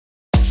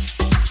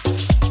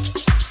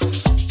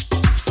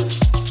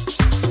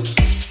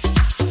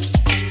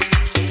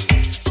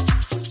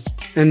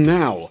And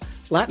now,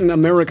 Latin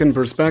American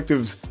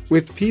Perspectives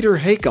with Peter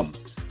Hakam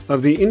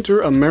of the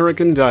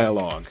Inter-American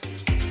Dialogue.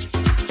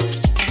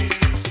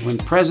 When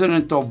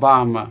President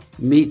Obama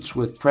meets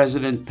with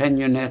President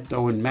Peña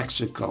Nieto in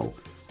Mexico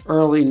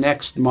early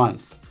next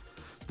month,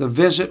 the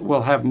visit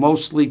will have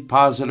mostly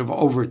positive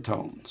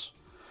overtones.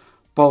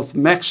 Both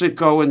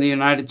Mexico and the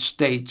United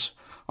States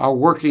are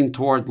working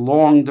toward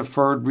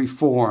long-deferred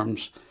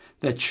reforms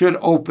that should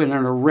open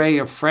an array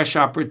of fresh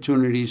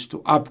opportunities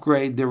to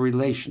upgrade their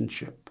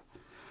relationship.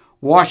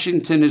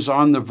 Washington is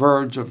on the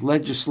verge of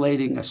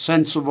legislating a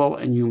sensible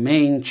and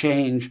humane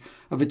change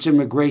of its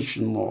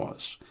immigration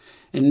laws.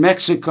 In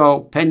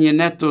Mexico, Peña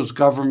Nieto's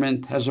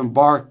government has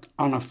embarked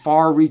on a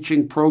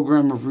far-reaching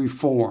program of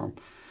reform,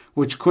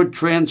 which could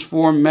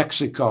transform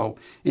Mexico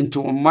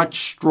into a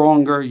much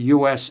stronger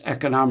U.S.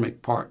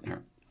 economic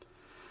partner.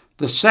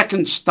 The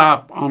second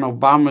stop on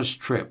Obama's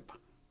trip,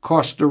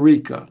 Costa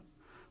Rica,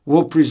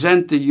 will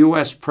present the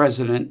U.S.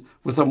 president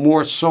with a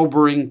more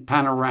sobering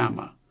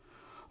panorama.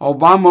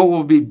 Obama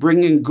will be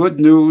bringing good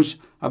news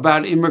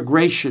about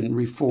immigration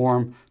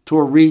reform to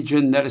a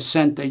region that has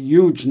sent a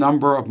huge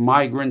number of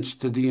migrants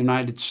to the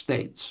United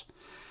States.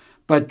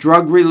 But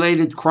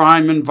drug-related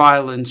crime and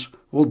violence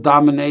will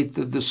dominate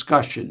the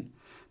discussion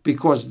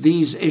because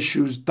these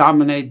issues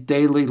dominate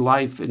daily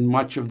life in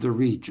much of the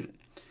region.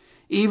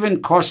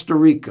 Even Costa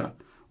Rica,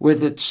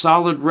 with its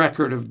solid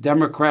record of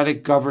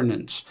democratic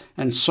governance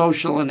and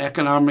social and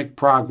economic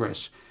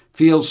progress,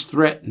 feels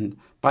threatened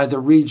by the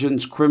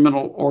region's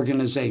criminal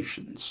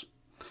organizations.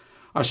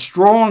 A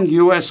strong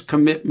U.S.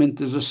 commitment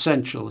is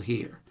essential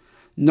here.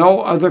 No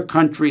other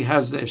country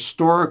has the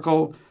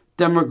historical,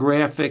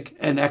 demographic,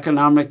 and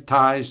economic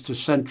ties to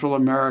Central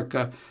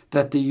America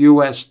that the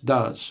U.S.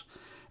 does,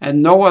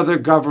 and no other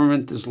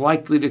government is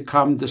likely to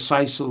come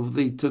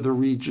decisively to the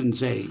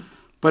region's aid.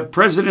 But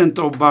President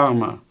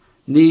Obama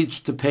needs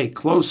to pay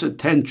close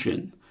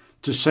attention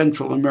to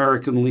Central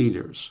American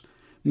leaders,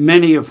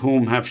 many of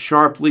whom have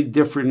sharply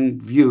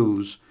different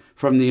views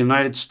from the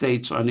United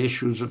States on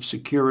issues of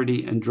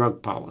security and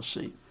drug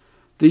policy.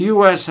 The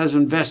U.S. has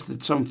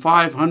invested some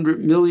 $500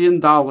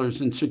 million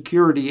in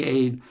security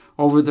aid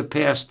over the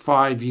past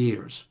 5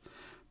 years,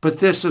 but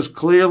this has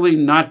clearly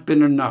not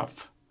been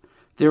enough.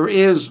 There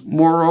is,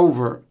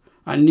 moreover,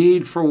 a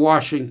need for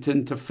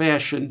Washington to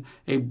fashion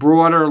a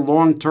broader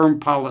long-term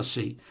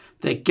policy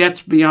that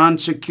gets beyond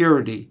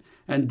security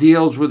and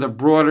deals with a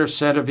broader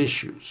set of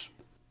issues.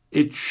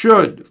 It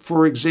should,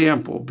 for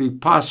example, be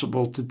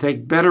possible to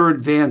take better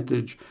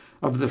advantage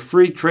of the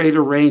free trade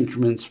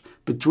arrangements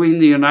between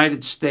the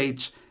United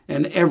States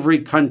and every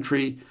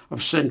country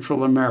of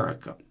Central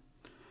America.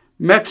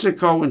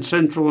 Mexico and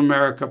Central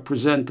America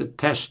present a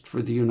test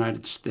for the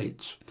United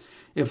States.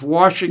 If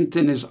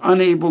Washington is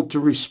unable to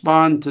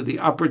respond to the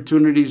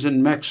opportunities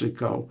in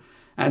Mexico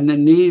and the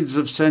needs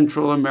of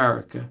Central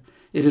America,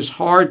 it is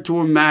hard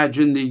to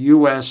imagine the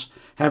U.S.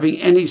 having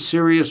any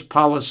serious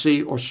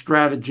policy or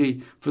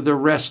strategy for the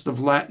rest of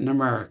Latin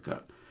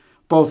America.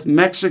 Both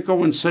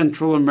Mexico and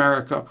Central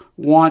America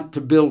want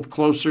to build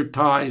closer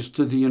ties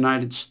to the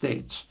United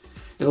States.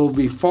 It will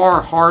be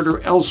far harder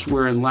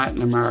elsewhere in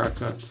Latin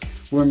America,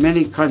 where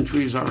many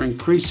countries are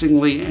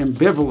increasingly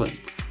ambivalent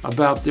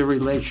about their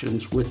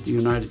relations with the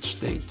United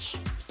States.